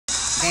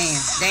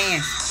Dance,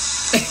 dance.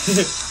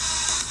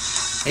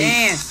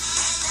 Dance.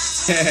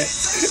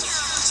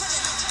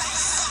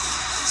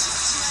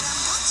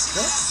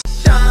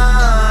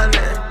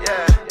 Shining,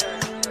 yeah.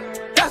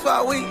 That's why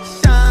we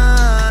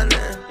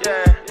shining,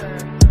 yeah.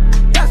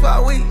 That's why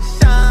we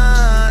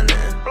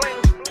shining.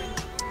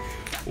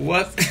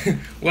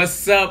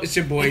 What's up? It's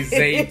your boy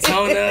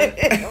Zaytona.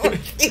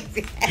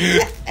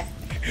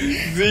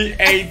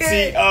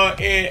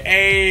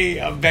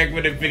 Zatona. I'm back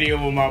with a video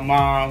with my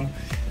mom.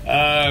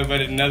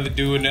 But another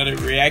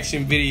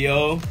reaction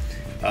video.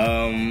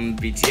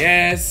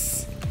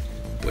 BTS.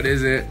 What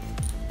is it?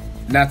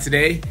 Not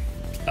today.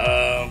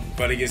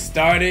 Gonna get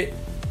started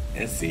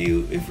and see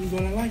if we're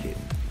gonna like it.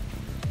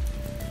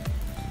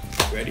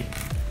 Ready?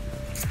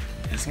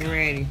 Let's get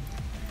ready.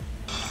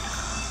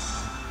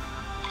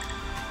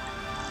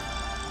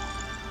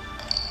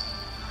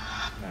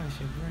 I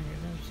should bring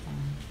it up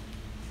some.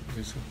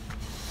 This one.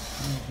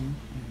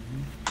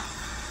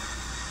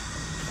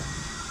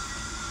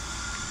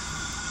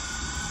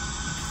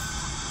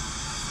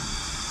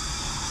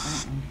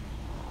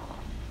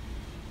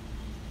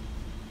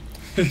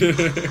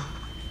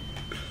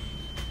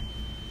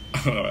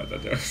 Oh, I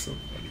thought that was so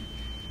funny.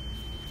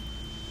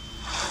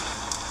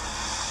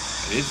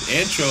 This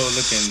intro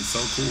looking so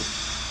cool.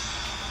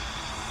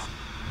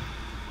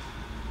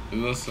 It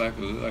looks like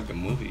a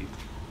movie.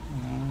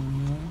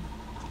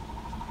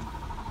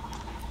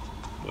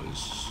 But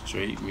it's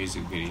straight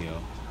music video.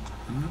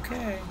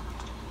 Okay.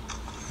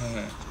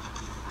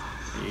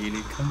 Here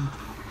they come.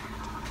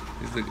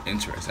 This look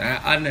interesting.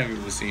 I never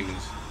even seen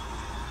this.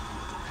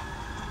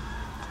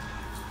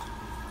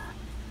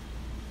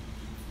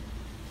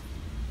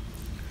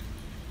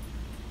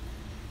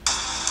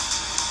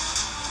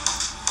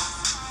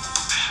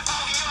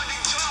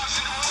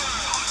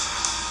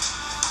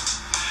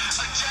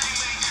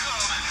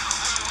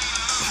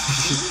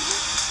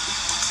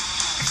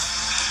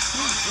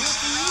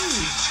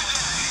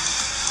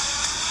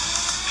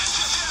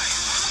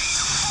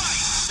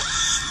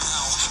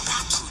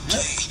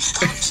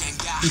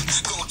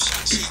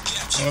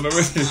 Oh, no,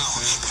 wait.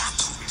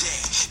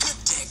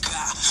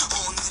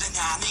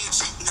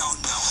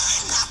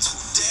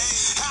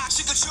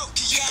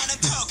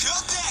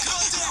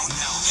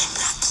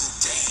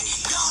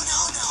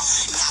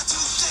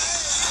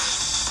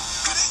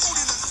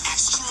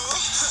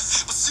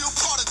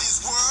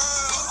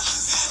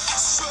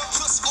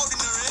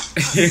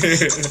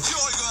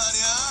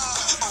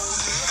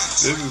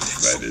 This is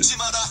Spanish.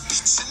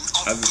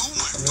 I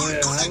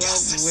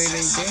love the way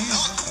they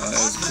dance.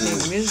 That's cool.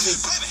 The music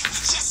is cool.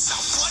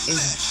 Yeah.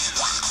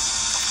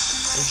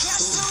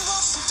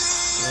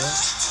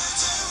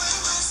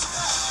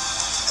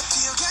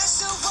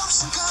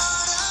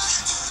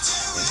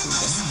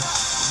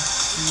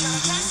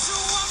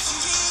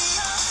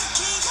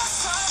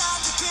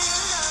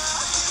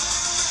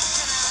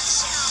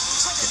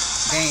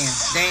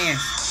 Dance,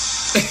 dance.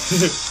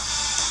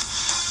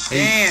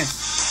 Dance.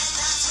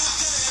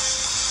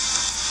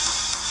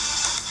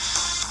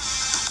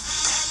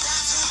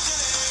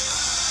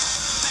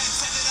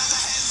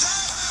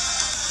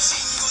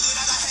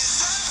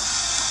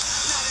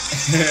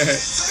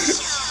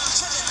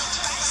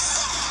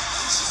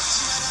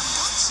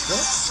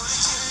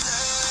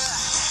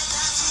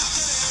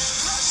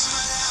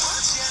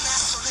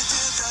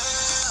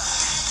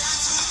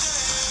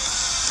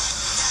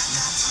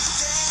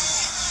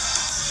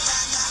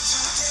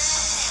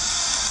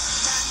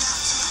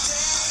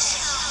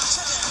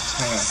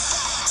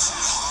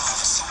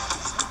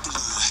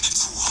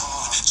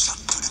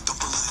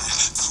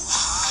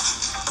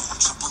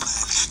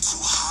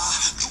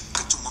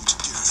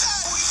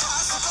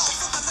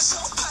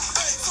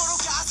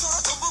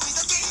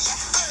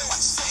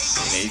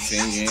 They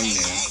singing and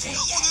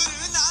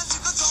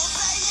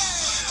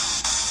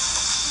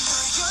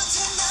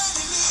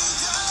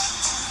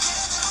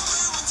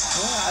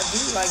Well, I do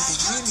like the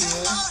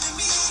video.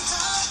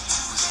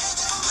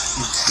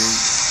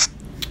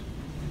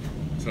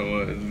 So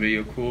is the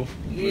video cool?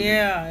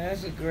 Yeah,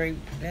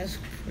 that's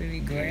pretty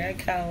great. I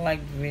kind of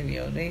like the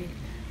video. They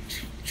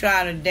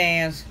try to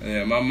dance.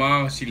 Yeah, my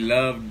mom, she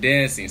loved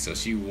dancing, so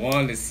she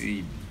wanted to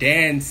see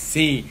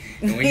dancing.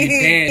 And when you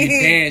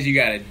dance, you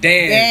gotta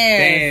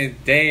dance.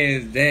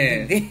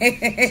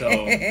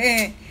 So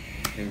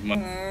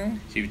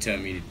she would tell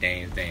me to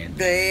dance.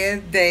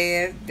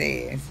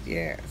 Dance,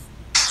 yes.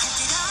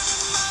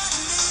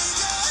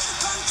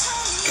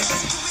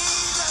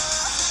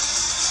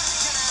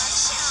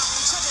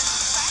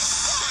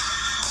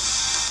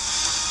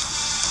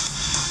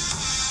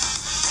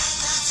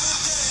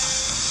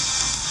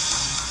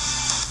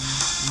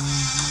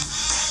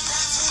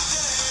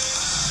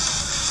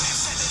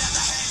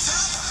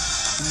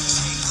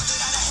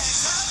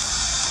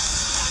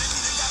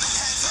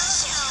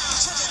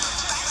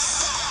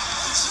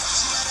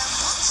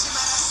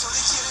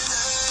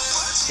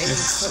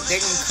 They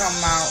can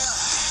come out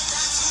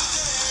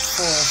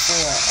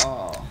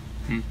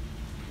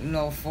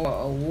for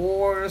a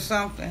award or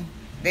something.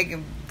 They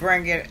can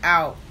bring it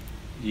out.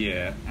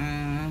 Yeah.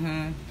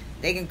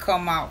 They can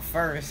come out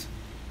first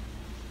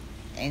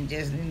and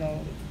just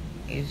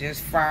it's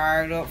just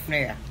fired up from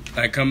there.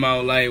 Like come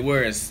out like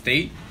where a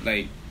state?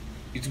 Like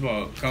you talking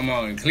about come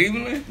out in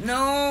Cleveland?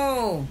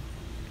 No.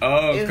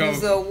 Oh, it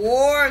was a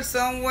award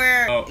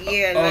somewhere.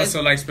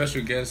 So like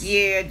special guests.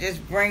 Yeah,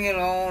 just bring it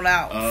on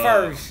out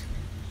first.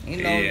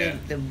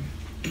 To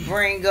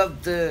bring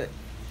up the.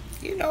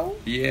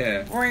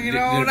 Yeah. Bring it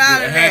on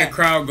out of there. Had a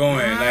crowd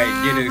going,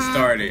 like get it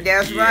started.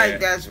 That's right.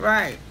 That's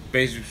right.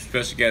 Basically,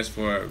 special guest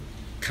for a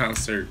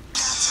concert.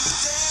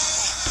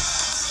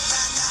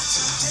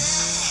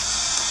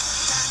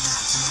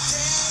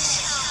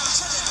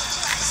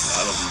 A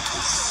lot of them.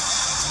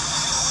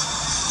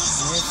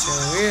 There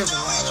sure is a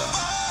lot of them.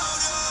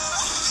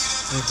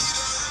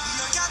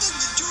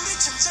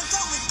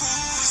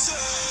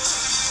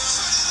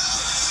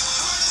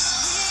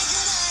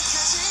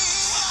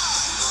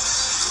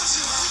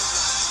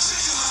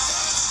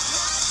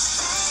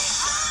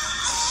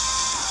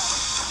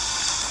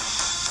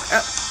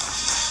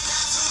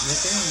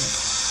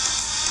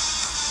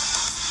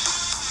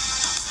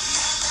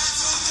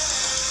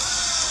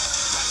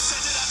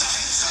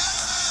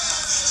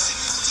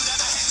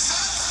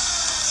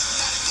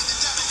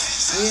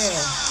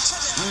 Yeah.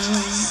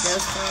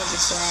 That's probably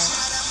fine.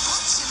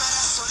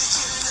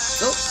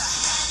 Oh.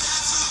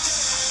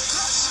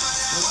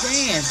 Well,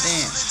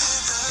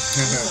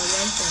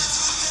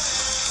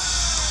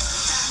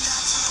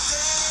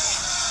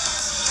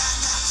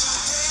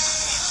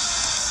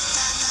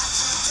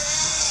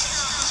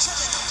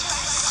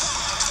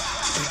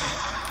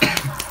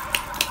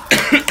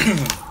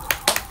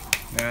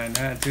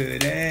 Not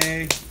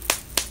today.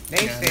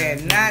 They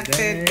said not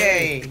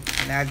today.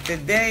 Not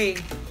today.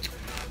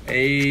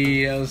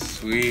 Hey, that was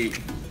sweet.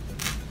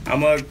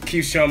 I'm gonna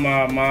keep showing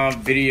my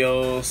mom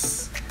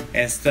videos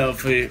and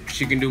stuff.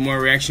 She can do more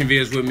reaction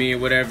videos with me or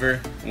whatever,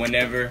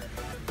 whenever.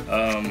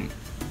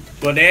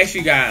 But they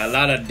actually got a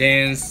lot of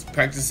dance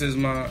practices,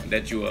 Mom,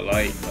 that you will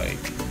like.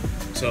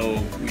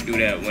 So we do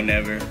that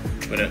whenever.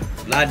 But a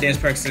lot of dance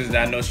practices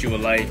that I know she will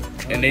like.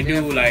 And they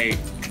do like,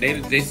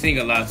 they sing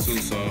a lot too,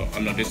 so I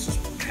know this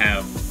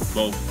have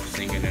both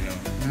singing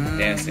and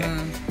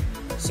dancing.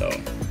 So,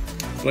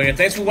 well, yeah,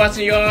 thanks for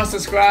watching, y'all.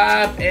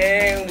 Subscribe,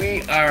 and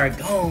we are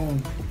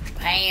gone.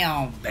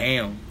 Bam.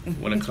 Bam.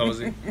 Want to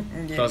close it?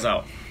 Yeah. Close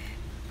out.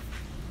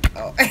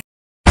 Oh.